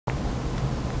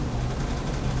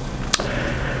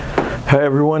Hi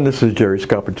everyone, this is Jerry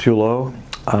Scapitulo.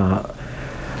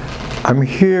 I'm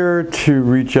here to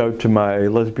reach out to my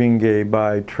lesbian, gay,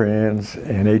 bi, trans,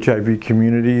 and HIV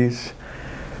communities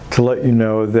to let you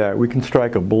know that we can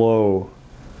strike a blow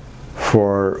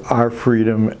for our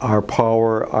freedom, our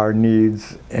power, our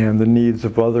needs, and the needs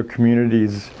of other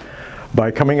communities by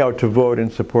coming out to vote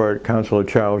and support Councillor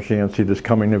Yancey this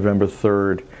coming November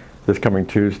 3rd, this coming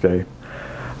Tuesday.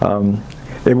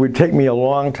 It would take me a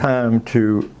long time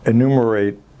to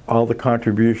enumerate all the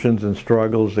contributions and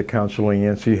struggles that Councillor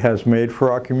Yancey has made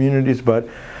for our communities, but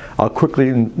I'll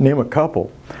quickly name a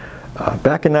couple.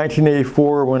 Back in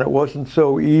 1984, when it wasn't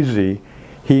so easy,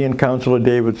 he and Councillor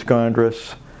David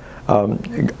Scondras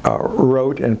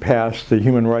wrote and passed the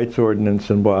Human Rights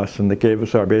Ordinance in Boston that gave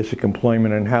us our basic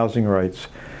employment and housing rights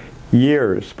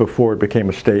years before it became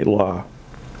a state law.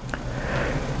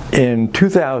 In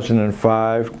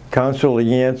 2005, Councillor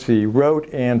Yancey wrote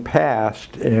and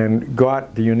passed and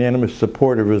got the unanimous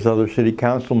support of his other city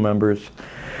council members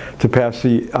to pass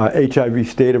the HIV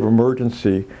state of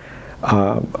emergency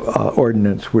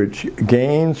ordinance, which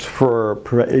gains for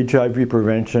HIV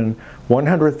prevention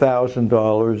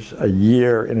 $100,000 a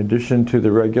year in addition to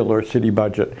the regular city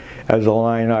budget as a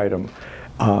line item.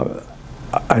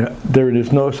 There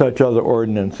is no such other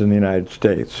ordinance in the United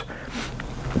States.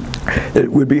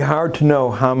 It would be hard to know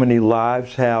how many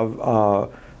lives have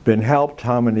been helped,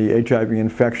 how many HIV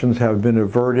infections have been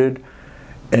averted,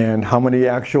 and how many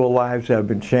actual lives have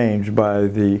been changed by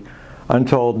the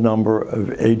untold number of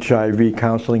HIV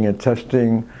counseling and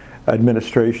testing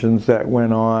administrations that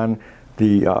went on,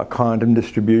 the condom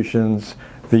distributions,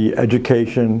 the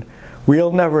education.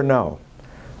 We'll never know.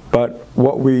 But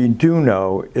what we do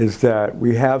know is that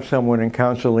we have someone in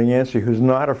Councillor Yancey who's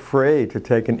not afraid to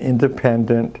take an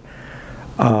independent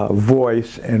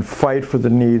voice and fight for the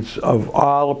needs of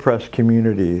all oppressed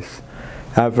communities: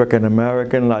 African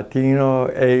American, Latino,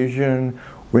 Asian,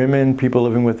 women, people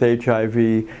living with HIV,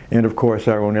 and of course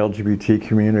our own LGBT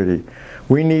community.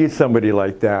 We need somebody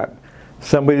like that,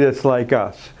 somebody that's like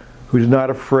us, who's not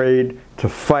afraid to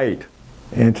fight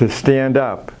and to stand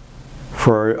up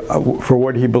for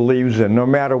what he believes in, no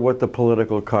matter what the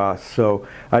political cost. So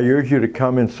I urge you to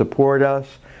come and support us.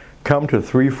 Come to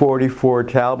 344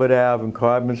 Talbot Ave in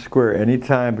Codman Square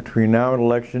anytime between now and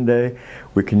Election Day.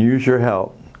 We can use your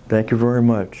help. Thank you very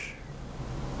much.